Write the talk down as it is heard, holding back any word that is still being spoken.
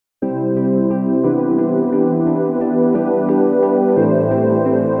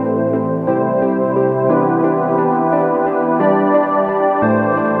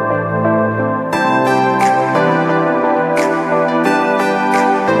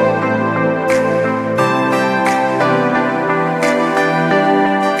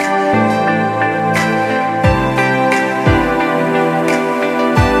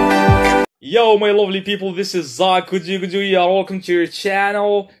Yo, my lovely people, this is Zach. Good you are welcome to your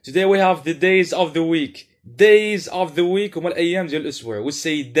channel. Today we have the days of the week. Days of the week هما الأيام ديال الأسبوع. We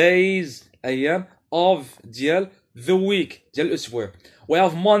say days أيام of ديال the week ديال الأسبوع. We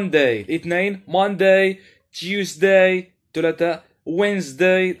have Monday الاثنين, Monday, Tuesday ثلاثاء,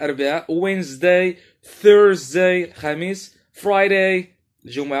 Wednesday الأربعاء, Wednesday, Thursday الخميس, Friday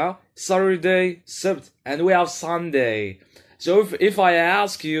الجمعة, Saturday السبت, and we have Sunday. So if I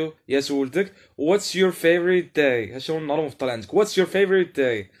ask you, yes, سولتك, what's your favorite day? شنو النهار المفضل عندك? What's your favorite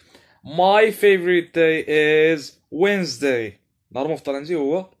day? My favorite day is Wednesday. النهار المفضل عندي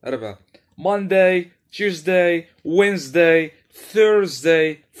هو الأربعاء. Monday, Tuesday, Wednesday,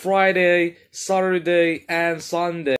 Thursday, Friday, Saturday, and Sunday.